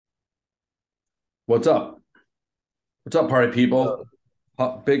What's up? What's up, party people?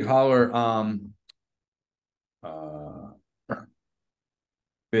 Uh, Big holler. Uh,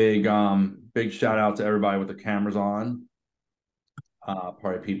 big shout out to everybody with the cameras on.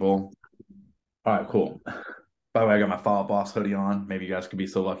 Party people. All right, cool. By the way, I got my Fall Out Boss hoodie on. Maybe you guys could be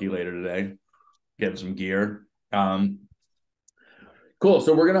so lucky later today, getting some gear. Cool.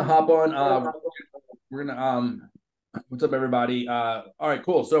 So we're gonna hop on. We're gonna What's up, everybody? All right,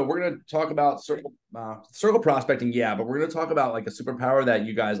 cool. So we're gonna talk about circle prospecting, yeah, but we're gonna talk about like a superpower that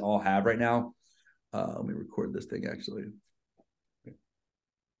you guys all have right now. Let me record this thing actually.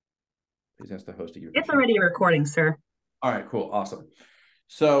 Please ask the host to give It's permission. already recording, sir. All right, cool, awesome.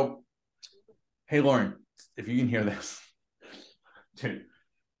 So, hey, Lauren, if you can hear this, dude,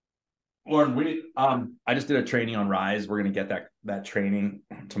 Lauren, I just did a training on Rise. We're gonna get that training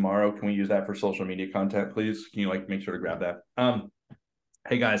tomorrow. Can we use that for social media content, please? Can you like make sure to grab that?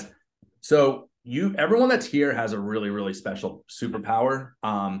 Hey guys, so everyone that's here has a really really special superpower.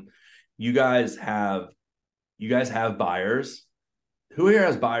 You guys have you guys have buyers. Who here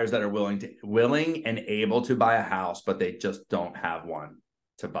has buyers that are willing and able to buy a house, but they just don't have one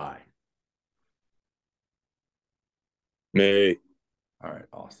to buy? Me. All right,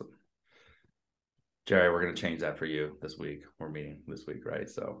 awesome. Jerry, we're gonna change that for you this week. We're meeting this week, right?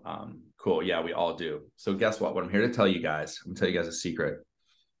 So cool. Yeah, we all do. So guess what? I'm here to tell you guys, I'm gonna tell you guys a secret.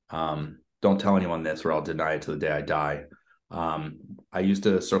 Don't tell anyone this or I'll deny it to the day I die. I used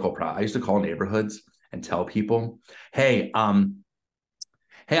to call neighborhoods and tell people, hey, I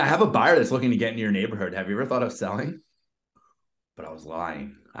have a buyer that's looking to get into your neighborhood. Have you ever thought of selling? But I was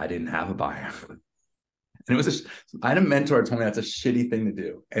lying. I didn't have a buyer. And I had a mentor told me that's a shitty thing to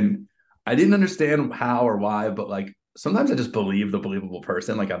do. And I didn't understand how or why, but like sometimes I just believe the believable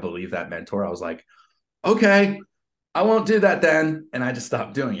person. Like I believe that mentor. I was like, okay, I won't do that then. And I just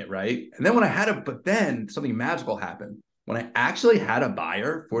stopped doing it. Right. And then but then something magical happened. When I actually had a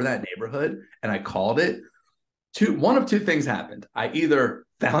buyer for that neighborhood and I called it, one of two things happened. I either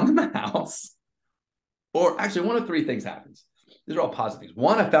found them a house, or actually one of three things happens. These are all positive things.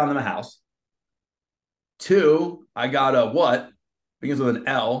 One, I found them a house. Two, I got a what? Begins with an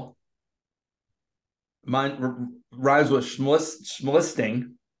L. Mine rhymes with schmlisting. I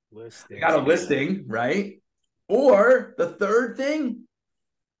Listing. got a listing, right? Or the third thing,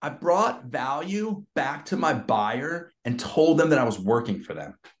 I brought value back to my buyer and told them that I was working for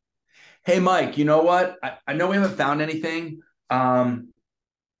them. Hey, Mike, you know what? I know we haven't found anything.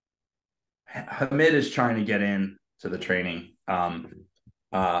 Hamid is trying to get in to the training.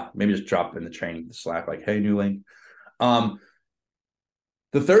 Maybe just drop in the training the Slack, like, hey, new link. Um,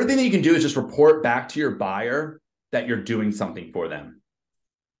 the third thing that you can do is just report back to your buyer that you're doing something for them.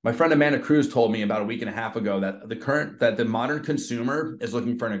 My friend Amanda Cruz told me about a week and a half ago that the modern consumer is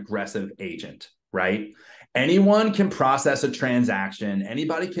looking for an aggressive agent, right? Anyone can process a transaction,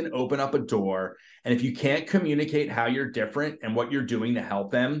 anybody can open up a door, and if you can't communicate how you're different and what you're doing to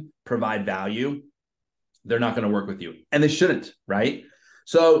help them provide value, they're not going to work with you. And they shouldn't, right?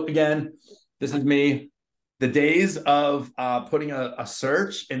 So again, this is me. The days of putting a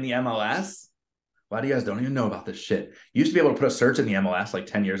search in the MLS. A lot of you guys don't even know about this shit. You used to be able to put a search in the MLS like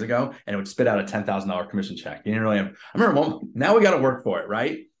 10 years ago and it would spit out a $10,000 commission check. You didn't really have, I remember now we got to work for it,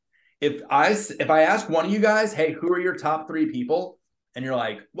 right? If I ask one of you guys, hey, who are your top three people? And you're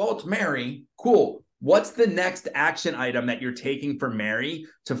like, well, it's Mary. Cool. What's the next action item that you're taking for Mary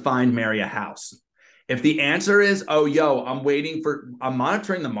to find Mary a house? If the answer is, oh, yo, I'm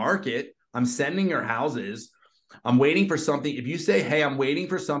monitoring the market, I'm sending your houses, I'm waiting for something. If you say, hey, I'm waiting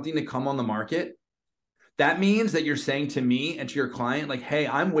for something to come on the market, that means that you're saying to me and to your client, like, hey,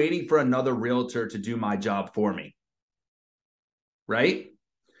 I'm waiting for another realtor to do my job for me. Right?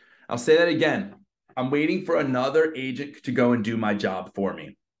 I'll say that again. I'm waiting for another agent to go and do my job for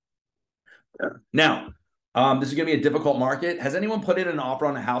me. Now, this is going to be a difficult market. Has anyone put in an offer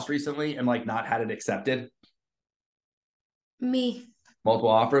on a house recently and like not had it accepted? Me. Multiple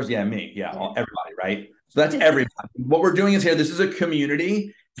offers? Yeah, me. Yeah, Yeah. everybody, right? So that's everybody. What we're doing is here, this is a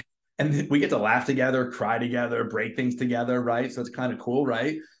community and we get to laugh together, cry together, break things together, right? So it's kind of cool,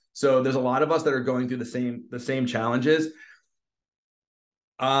 right? So there's a lot of us that are going through the same challenges.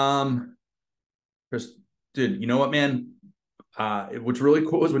 Um, Chris, dude, you know what, man? What's really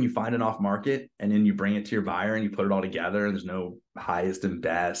cool is when you find an off market and then you bring it to your buyer and you put it all together and there's no highest and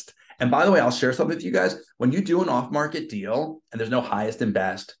best. And by the way, I'll share something with you guys. When you do an off market deal and there's no highest and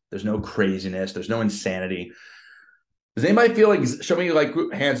best, there's no craziness, there's no insanity. Does anybody feel like, show me like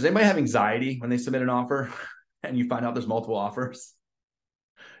hands, does anybody have anxiety when they submit an offer and you find out there's multiple offers?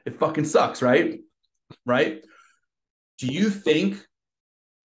 It fucking sucks, right? Right? Do you think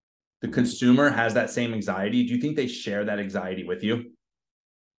the consumer has that same anxiety, do you think they share that anxiety with you?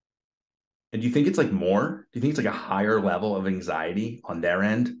 And do you think it's like more? Do you think it's like a higher level of anxiety on their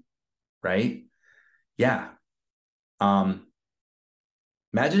end? Right? Yeah. Imagine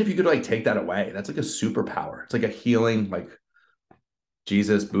if you could like take that away. That's like a superpower. It's like a healing, like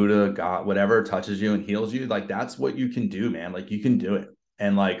Jesus, Buddha, God, whatever touches you and heals you. Like that's what you can do, man. Like you can do it.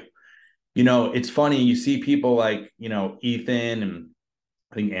 And like, it's funny. You see people like, Ethan and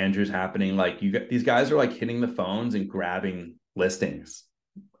I think Andrew's happening. Like these guys are like hitting the phones and grabbing listings.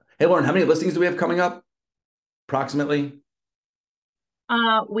 Hey, Lauren, how many listings do we have coming up? Approximately.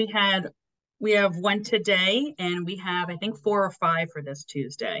 We have one today, and we have, I think, 4 or 5 for this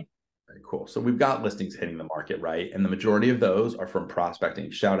Tuesday. Very cool. So we've got listings hitting the market, right? And the majority of those are from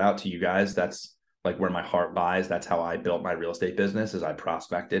prospecting. Shout out to you guys. That's like where my heart lies. That's how I built my real estate business, is I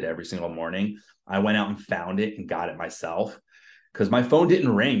prospected every single morning. I went out and found it and got it myself because my phone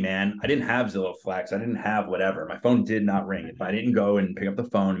didn't ring, man. I didn't have Zillow Flex. I didn't have whatever. My phone did not ring. If I didn't go and pick up the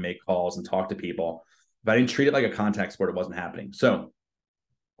phone and make calls and talk to people, if I didn't treat it like a contact sport, it wasn't happening. So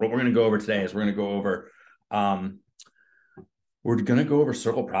what we're going to go over today is we're going to go over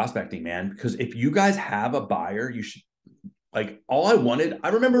circle prospecting, man, because if you guys have a buyer, you should like I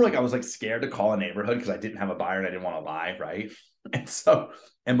remember like I was like scared to call a neighborhood because I didn't have a buyer and I didn't want to lie. Right. But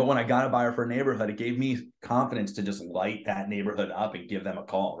when I got a buyer for a neighborhood, it gave me confidence to just light that neighborhood up and give them a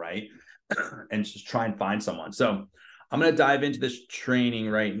call. Right. And just try and find someone. So I'm going to dive into this training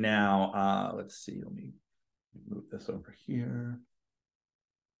right now. Let's see. Let me move this over here.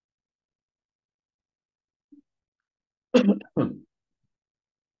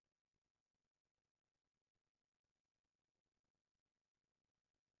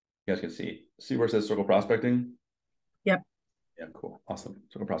 You guys can see where it says circle prospecting. Yep. Yeah, cool. Awesome.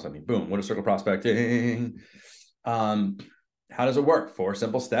 Circle prospecting. Boom. What is circle prospecting? How does it work? 4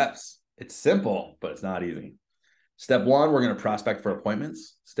 simple steps. It's simple, but it's not easy. Step 1, we're going to prospect for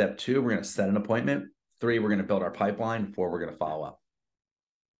appointments. Step 2, we're going to set an appointment. 3, we're going to build our pipeline. 4, we're going to follow up.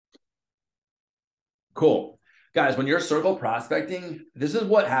 Cool. Guys, when you're circle prospecting, this is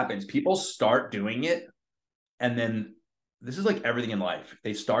what happens. People start doing it, and then this is like everything in life.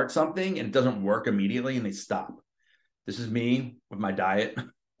 They start something and it doesn't work immediately and they stop. This is me with my diet.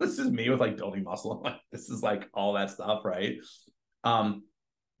 This is me with like building muscle. This is like all that stuff, right?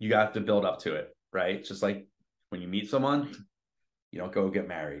 You have to build up to it, right? It's just like when you meet someone, you don't go get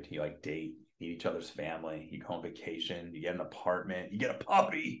married. You like date, meet each other's family. You go on vacation, you get an apartment, you get a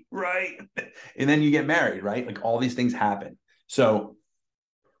puppy, right? And then you get married, right? Like all these things happen. So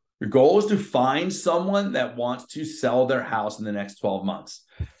your goal is to find someone that wants to sell their house in the next 12 months.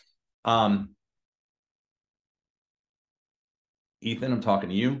 Ethan, I'm talking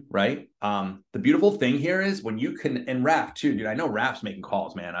to you, right? The beautiful thing here is when you can, and Raph too, dude, I know Raph's making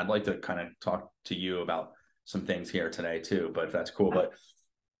calls, man. I'd like to kind of talk to you about some things here today too, but if that's cool. But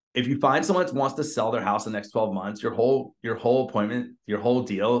if you find someone that wants to sell their house in the next 12 months, your whole appointment, your whole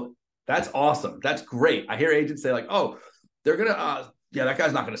deal, that's awesome. That's great. I hear agents say like, oh, they're going to, that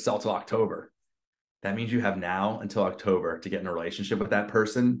guy's not going to sell till October. That means you have now until October to get in a relationship with that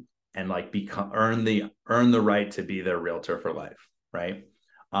person and like earn the right to be their realtor for life, right?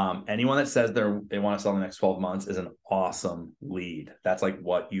 Anyone that says they want to sell in the next 12 months is an awesome lead. That's like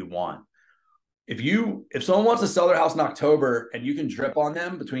what you want. If someone wants to sell their house in October and you can drip on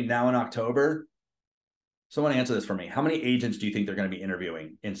them between now and October, someone answer this for me. How many agents do you think they're going to be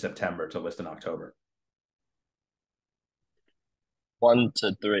interviewing in September to list in October? 1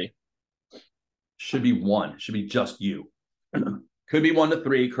 to 3. Should be 1. Should be just you. Could be 1 to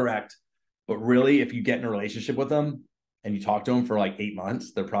 3, correct. But really, if you get in a relationship with them and you talk to them for like 8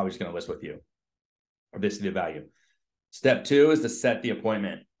 months, they're probably just going to list with you or they see the value. Step 2 is to set the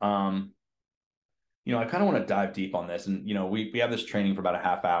appointment. I kind of want to dive deep on this. And, we have this training for about a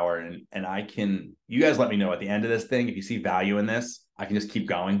half hour and you guys let me know at the end of this thing, if you see value in this, I can just keep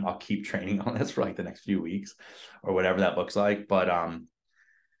going. I'll keep training on this for like the next few weeks or whatever that looks like. But,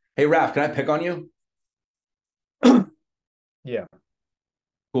 hey, Raph, can I pick on you? Yeah.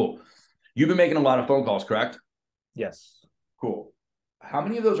 Cool. You've been making a lot of phone calls, correct? Yes. Cool. How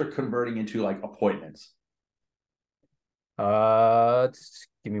many of those are converting into like appointments? Just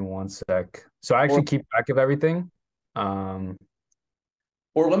give me 1 sec. So I actually keep track of everything. Or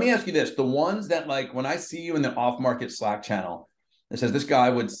let me ask you this. The ones that like when I see you in the off-market Slack channel, it says this guy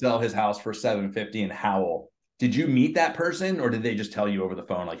would sell his house for $750 in Howell. Did you meet that person or did they just tell you over the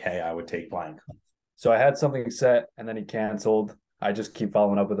phone like, hey, I would take blank? So I had something set and then he canceled. I just keep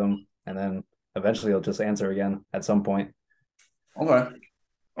following up with him and then eventually he'll just answer again at some point.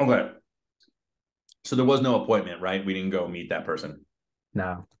 Okay. So there was no appointment, right? We didn't go meet that person.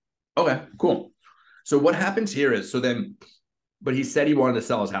 No. Okay, cool. So what happens here is, but he said he wanted to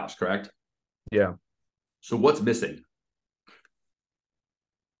sell his house, correct? Yeah. So what's missing?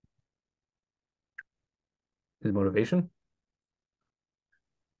 His motivation?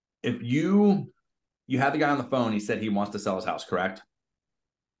 If you had the guy on the phone, he said he wants to sell his house, correct?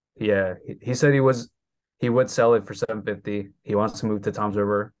 Yeah. He said he would sell it for 750. He wants to move to Tom's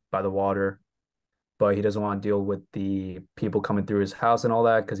River by the water, but he doesn't want to deal with the people coming through his house and all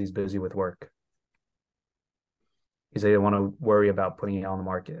that because he's busy with work. He said he didn't want to worry about putting it on the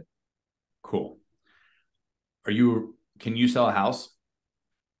market. Cool. Can you sell a house?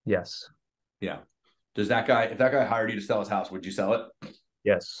 Yes. Yeah. If that guy hired you to sell his house, would you sell it?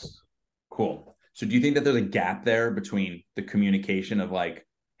 Yes. Cool. So do you think that there's a gap there between the communication of like,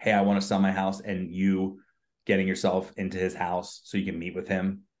 hey, I want to sell my house, and you getting yourself into his house so you can meet with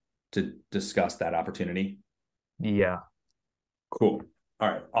him to discuss that opportunity? Yeah. Cool. All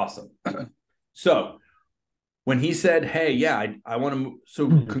right. Awesome. So when he said, hey, yeah, I want to move. So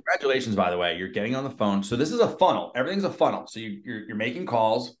congratulations, by the way, you're getting on the phone. So this is a funnel. Everything's a funnel. So you're making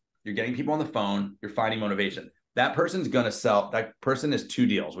calls, you're getting people on the phone, you're finding motivation. That person's going to sell. That person is two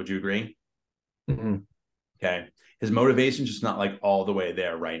deals. Would you agree? Mm-hmm. Okay. His motivation's just not like all the way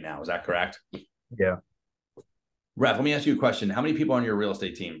there right now. Is that correct? Yeah. Ref, let me ask you a question. How many people on your real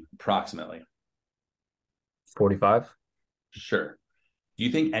estate team, approximately? 45. Sure. Do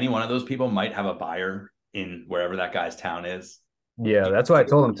you think any one of those people might have a buyer in wherever that guy's town is? Yeah, that's why I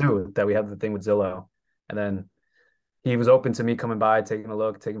told him too, that we have the thing with Zillow. And then he was open to me coming by, taking a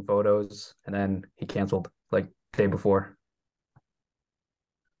look, taking photos, and then he canceled like day before.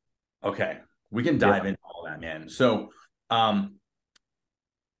 Okay. We can dive into all that, man. So let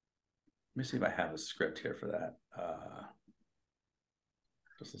me see if I have a script here for that.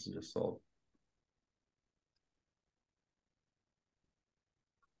 Just sold.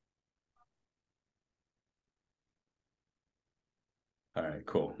 All right,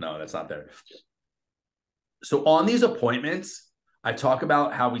 cool. No, that's not there. So on these appointments, I talk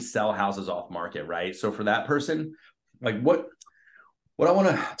about how we sell houses off market, right? So for that person, like what I want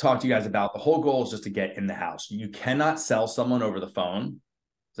to talk to you guys about, the whole goal is just to get in the house. You cannot sell someone over the phone.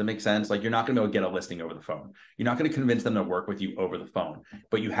 Does that make sense? Like you're not going to be able to get a listing over the phone. You're not going to convince them to work with you over the phone,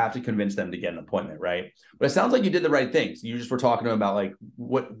 but you have to convince them to get an appointment, right? But it sounds like you did the right things. You just were talking to him about like,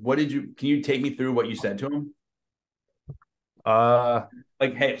 can you take me through what you said to him?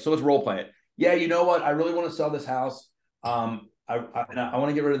 Like, hey, so let's role play it. Yeah, you know what? I really want to sell this house. I want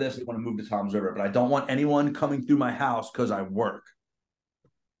to get rid of this. I want to move to Tom's River, but I don't want anyone coming through my house because I work.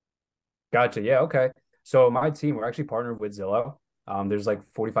 Gotcha. Yeah. Okay. So my team, we're actually partnered with Zillow. There's like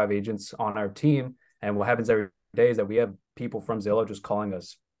 45 agents on our team. And what happens every day is that we have people from Zillow just calling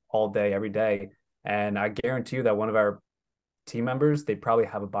us all day, every day. And I guarantee you that one of our team members, they probably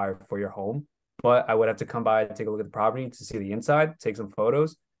have a buyer for your home. But I would have to come by and take a look at the property to see the inside, take some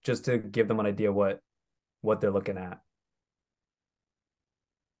photos, just to give them an idea what they're looking at.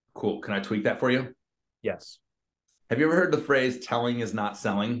 Cool. Can I tweak that for you? Yes. Have you ever heard the phrase "telling is not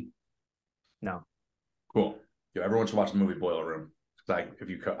selling"? No. Cool. Everyone should watch the movie Boiler Room. I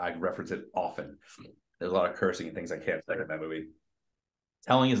reference it often. There's a lot of cursing and things I can't say in that movie.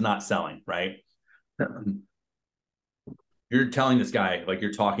 Telling is not selling, right? You're telling this guy, like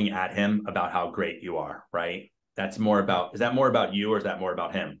you're talking at him about how great you are, right? Is that more about you or is that more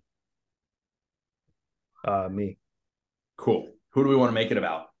about him? Me. Cool. Who do we want to make it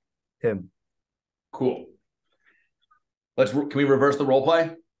about? Him. Cool. Can we reverse the role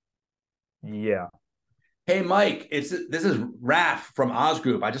play? Yeah. Hey, Mike, this is Raph from Oz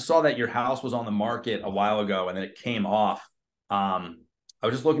Group. I just saw that your house was on the market a while ago and then it came off. I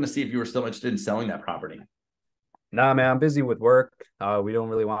was just looking to see if you were still interested in selling that property. Nah, man, I'm busy with work. We don't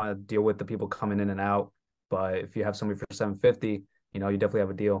really want to deal with the people coming in and out. But if you have somebody for 750, you definitely have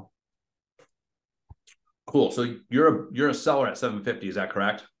a deal. Cool. So you're a seller at 750, is that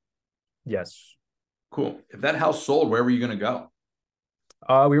correct? Yes. Cool. If that house sold, where were you going to go?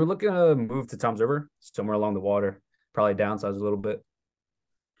 We were looking to move to Tom's River, somewhere along the water, probably downsize a little bit.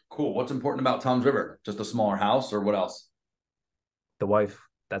 Cool. What's important about Tom's River? Just a smaller house or what else? The wife.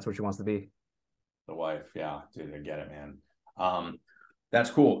 That's where she wants to be. The wife. Yeah, dude, I get it, man. That's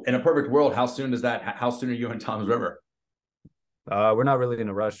cool. In a perfect world, how soon are you in Tom's River? We're not really in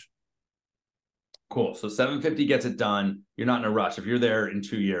a rush. Cool. So 750 gets it done. You're not in a rush. If you're there in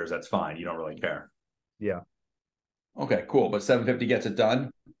 2 years, that's fine. You don't really care. Yeah. Okay, cool. But 750 gets it done?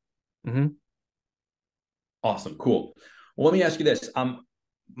 Mm-hmm. Awesome. Cool. Well, let me ask you this.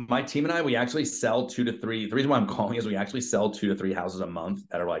 My team and I, we actually sell 2 to 3. The reason why I'm calling is we actually sell 2 to 3 houses a month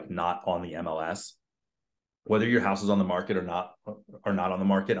that are like not on the MLS. whether your house is on the market or not on the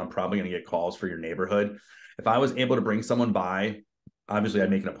market, I'm probably going to get calls for your neighborhood. If I was able to bring someone by, obviously I'd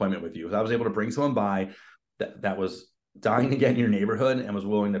make an appointment with you. If I was able to bring someone by that was dying to get in your neighborhood and was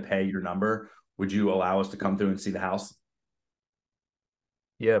willing to pay your number, would you allow us to come through and see the house?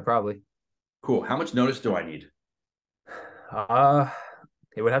 Yeah, probably. Cool. How much notice do I need? Uh,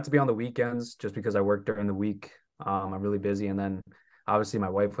 it would have to be on the weekends just because I work during the week. I'm really busy, and then obviously my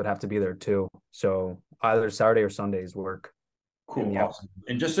wife would have to be there too. So either Saturday or Sundays work. Cool. Yeah. Awesome.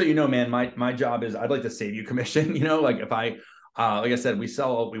 And just so you know, man, my job is I'd like to save you commission. Like if I, like I said, we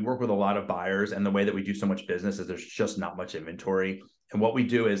work with a lot of buyers, and the way that we do so much business is there's just not much inventory. And what we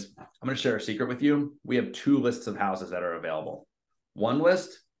do is, I'm going to share a secret with you. We have 2 lists of houses that are available. One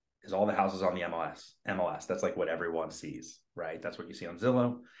list is all the houses on the MLS. That's like what everyone sees, right? That's what you see on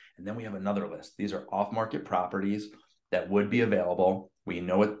Zillow. And then we have another list. These are off-market properties that would be available. We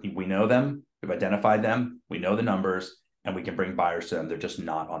know them. We've identified them. We know the numbers, and we can bring buyers to them. They're just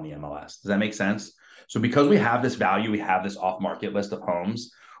not on the MLS. Does that make sense? So because we have this value, we have this off-market list of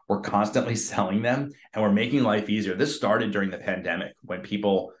homes, we're constantly selling them, and we're making life easier. This started during the pandemic when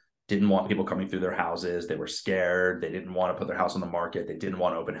people didn't want people coming through their houses. They were scared. They didn't want to put their house on the market. They didn't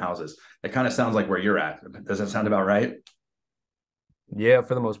want open houses. That kind of sounds like where you're at. Does that sound about right? Yeah,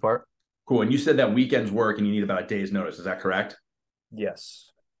 for the most part. Cool. And you said that weekends work and you need about a day's notice. Is that correct?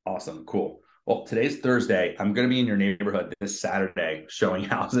 Yes. Awesome. Cool. Well, today's Thursday. I'm going to be in your neighborhood this Saturday showing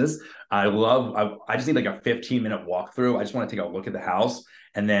houses. I just need like a 15-minute walkthrough. I just want to take a look at the house.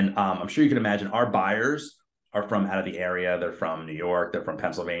 And then I'm sure you can imagine our buyers are from out of the area. They're from New York. They're from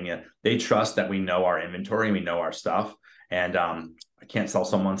Pennsylvania. They trust that we know our inventory and we know our stuff. And I can't sell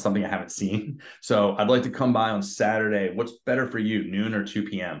someone something I haven't seen. So I'd like to come by on Saturday. What's better for you, noon or 2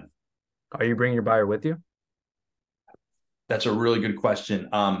 p.m.? Are you bringing your buyer with you? That's a really good question.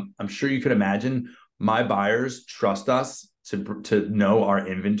 I'm sure you could imagine my buyers trust us to know our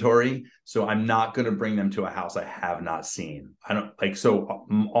inventory. So I'm not going to bring them to a house I have not seen. I don't like, so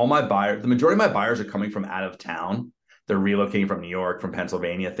all my buyers, the majority of my buyers are coming from out of town. They're relocating from New York, from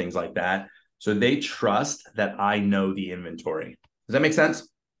Pennsylvania, things like that. So they trust that I know the inventory. Does that make sense?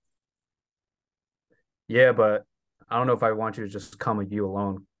 Yeah, but I don't know if I want you to just come with you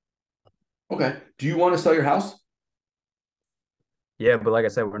alone. Okay. Do you want to sell your house? Yeah, but like I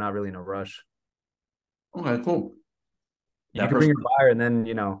said, we're not really in a rush. Okay, cool. You can bring your buyer, and then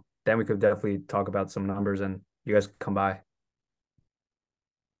then we could definitely talk about some numbers, and you guys can come by.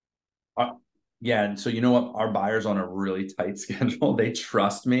 Yeah. And so you know what? Our buyer's on a really tight schedule. They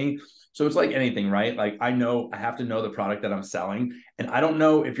trust me. So it's like anything, right? Like I have to know the product that I'm selling. And I don't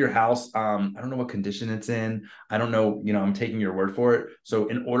know if your house, I don't know what condition it's in. I don't know, I'm taking your word for it. So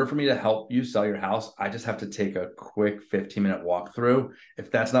in order for me to help you sell your house, I just have to take a quick 15-minute walkthrough. If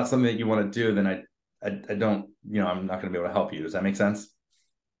that's not something that you want to do, then I don't, I'm not going to be able to help you. Does that make sense?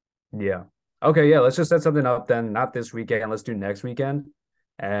 Yeah. Okay. Yeah. Let's just set something up then. Not this weekend. Let's do next weekend.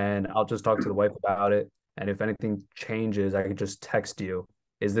 And I'll just talk to the wife about it. And if anything changes, I could just text you.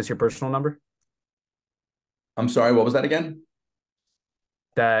 Is this your personal number? I'm sorry. What was that again?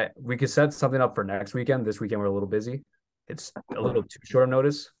 That we could set something up for next weekend. This weekend, we're a little busy. It's a little too short of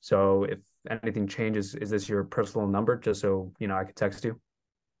notice. So if anything changes, is this your personal number? Just so, I could text you.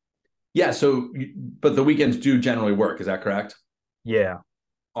 Yeah. So, but the weekends do generally work. Is that correct? Yeah.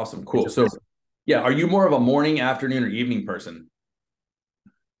 Awesome. Cool. So yeah. Are you more of a morning, afternoon, or evening person?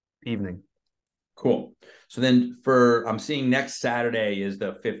 Evening. Cool. So then I'm seeing next Saturday is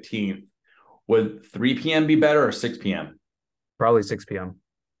the 15th. Would 3 p.m. be better or 6 p.m.? Probably 6 p.m.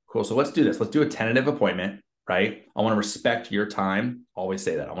 Cool. So let's do this. Let's do a tentative appointment, right? I want to respect your time. Always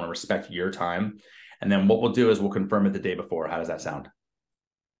say that. I want to respect your time. And then what we'll do is we'll confirm it the day before. How does that sound?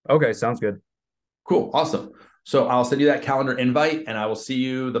 Okay. Sounds good. Cool. Awesome. So I'll send you that calendar invite and I will see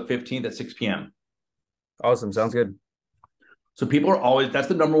you the 15th at 6 p.m. Awesome. Sounds good. So people are always, that's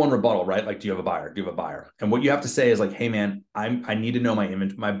the number one rebuttal, right? Like, do you have a buyer? Do you have a buyer? And what you have to say is like, hey man, I need to know my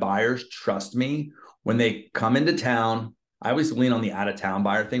inventory. My buyers trust me when they come into town. I always lean on the out of town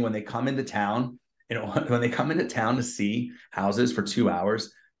buyer thing. When they come into town, when they come into town to see houses for 2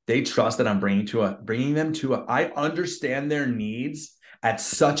 hours, they trust that I'm bringing them to I understand their needs at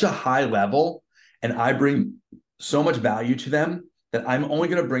such a high level. And I bring so much value to them that I'm only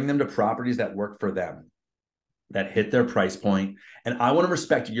going to bring them to properties that work for them, that hit their price point. And I want to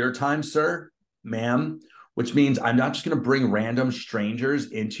respect your time, sir, ma'am, which means I'm not just going to bring random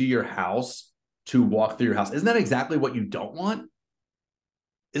strangers into your house to walk through your house. Isn't that exactly what you don't want?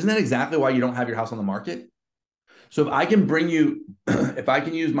 Isn't that exactly why you don't have your house on the market? So if I can bring you, if I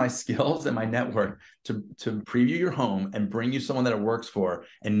can use my skills and my network to preview your home and bring you someone that it works for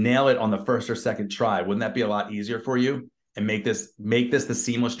and nail it on the first or second try, wouldn't that be a lot easier for you and make this the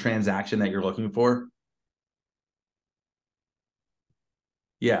seamless transaction that you're looking for?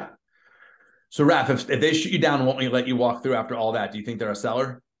 Yeah. So Raf, if they shoot you down and won't let you walk through after all that, do you think they're a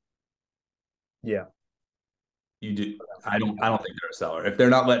seller? Yeah. You do. I don't think they're a seller. If they're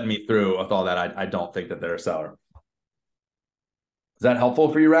not letting me through with all that, I don't think that they're a seller. Is that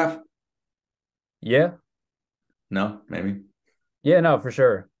helpful for you, Raf? Yeah. No, maybe. Yeah, no, for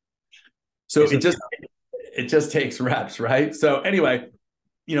sure. So it just takes reps, right? So anyway,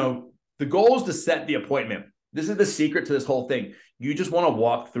 the goal is to set the appointment. This is the secret to this whole thing. You just want to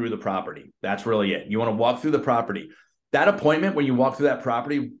walk through the property. That's really it. You want to walk through the property. That appointment, when you walk through that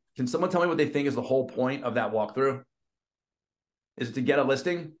property, can someone tell me what they think is the whole point of that walkthrough? Is it to get a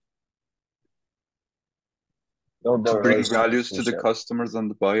listing? Build the To bring relationship. values to the customers and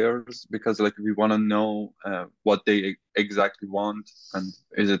the buyers, because like we want to know what they exactly want and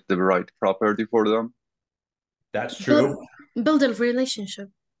is it the right property for them. That's true. Build a relationship.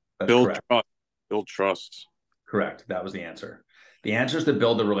 That's Build correct. trust. Build trust. Correct. That was the answer. The answer is to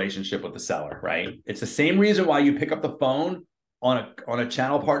build a relationship with the seller, right? It's the same reason why you pick up the phone on a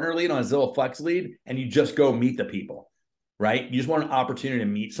channel partner lead, on a Zillow Flex lead, and you just go meet the people, right? You just want an opportunity to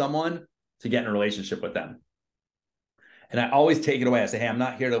meet someone to get in a relationship with them. And I always take it away. I say, hey, I'm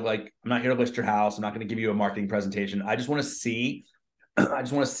not here to list your house. I'm not going to give you a marketing presentation. I just want to see,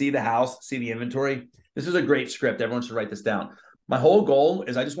 the house, see the inventory. This is a great script. Everyone should write this down. My whole goal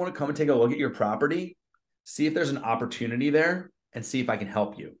is I just want to come and take a look at your property, see if there's an opportunity there, and see if I can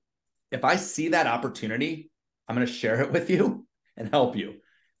help you. If I see that opportunity, I'm going to share it with you and help you.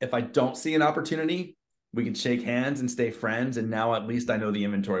 If I don't see an opportunity, we can shake hands and stay friends. And now at least I know the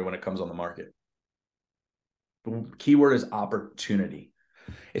inventory when it comes on the market. The keyword is opportunity.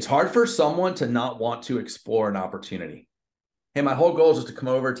 It's hard for someone to not want to explore an opportunity. Hey, my whole goal is just to come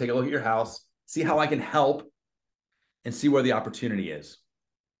over, take a look at your house, see how I can help, and see where the opportunity is.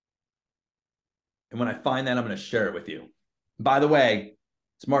 And when I find that, I'm going to share it with you. By the way,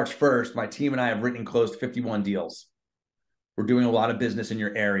 it's March 1st. My team and I have written and closed 51 deals. We're doing a lot of business in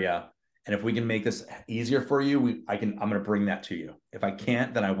your area. And if we can make this easier for you, I'm going to bring that to you. If I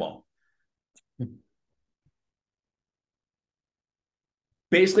can't, then I won't.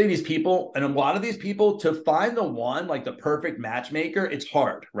 Basically, these people, and a lot of these people, to find the one, like the perfect matchmaker, it's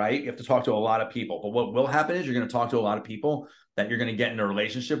hard, right? You have to talk to a lot of people. But what will happen is you're going to talk to a lot of people that you're going to get in a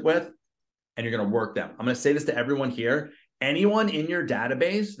relationship with, and you're going to work them. I'm going to say this to everyone here. Anyone in your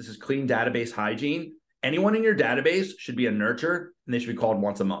database, this is clean database hygiene, anyone in your database should be a nurture, and they should be called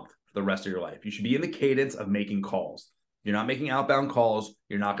once a month for the rest of your life. You should be in the cadence of making calls. If you're not making outbound calls,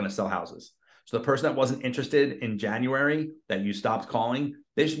 you're not going to sell houses. So the person that wasn't interested in January that you stopped calling,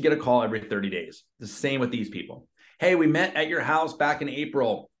 they should get a call every 30 days. The same with these people. Hey, we met at your house back in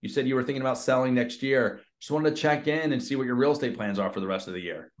April. You said you were thinking about selling next year. Just wanted to check in and see what your real estate plans are for the rest of the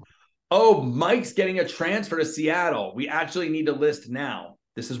year. Oh, Mike's getting a transfer to Seattle. We actually need to list now.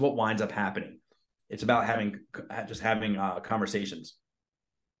 This is what winds up happening. It's about having conversations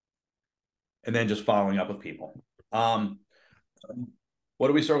and then just following up with people. What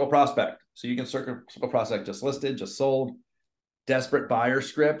do we circle prospect? So you can circle prospect just listed, just sold. Desperate buyer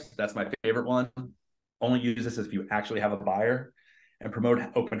script. That's my favorite one. Only use this if you actually have a buyer. And promote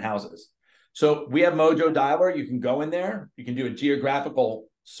open houses. So we have Mojo Dialer. You can go in there. You can do a geographical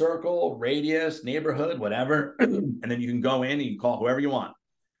circle, radius, neighborhood, whatever. And then you can go in and you can call whoever you want.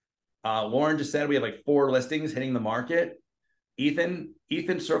 Lauren just said we have like 4 listings hitting the market. Ethan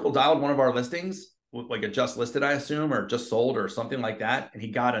circle dialed one of our listings, like a just listed, I assume, or just sold or something like that. And he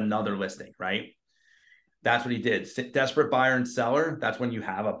got another listing, right? That's what he did. Desperate buyer and seller. That's when you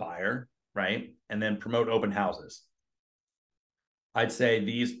have a buyer, right? And then promote open houses. I'd say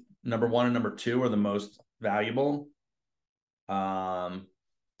these number 1 and number 2 are the most valuable. And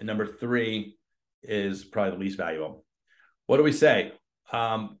number 3 is probably the least valuable. What do we say?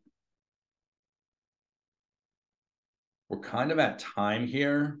 We're kind of at time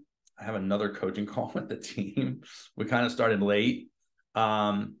here. I have another coaching call with the team. We kind of started late.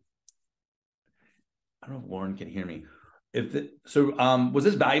 I don't know if Lauren can hear me. Was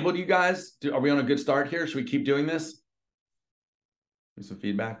this valuable to you guys? Are we on a good start here? Should we keep doing this? Need some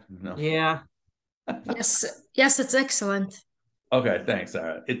feedback? No. Yeah. Yes, it's excellent. Okay, thanks,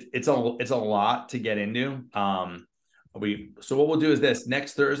 Sarah. It's a lot to get into. So what we'll do is this.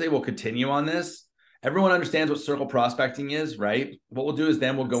 Next Thursday, we'll continue on this. Everyone understands what circle prospecting is, right? What we'll do is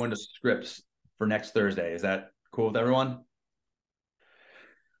then we'll go into scripts for next Thursday. Is that cool with everyone?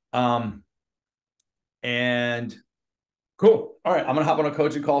 And cool. All right, I'm gonna hop on a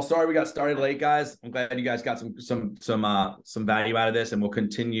coaching call. Sorry we got started late, guys. I'm glad you guys got some value out of this, and we'll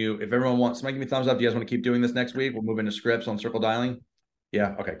continue. If everyone wants, somebody give me a thumbs up. Do you guys want to keep doing this next week? We'll move into scripts on circle dialing.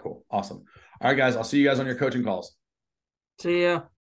 Yeah. Okay. Cool. Awesome. All right, guys. I'll see you guys on your coaching calls. See ya.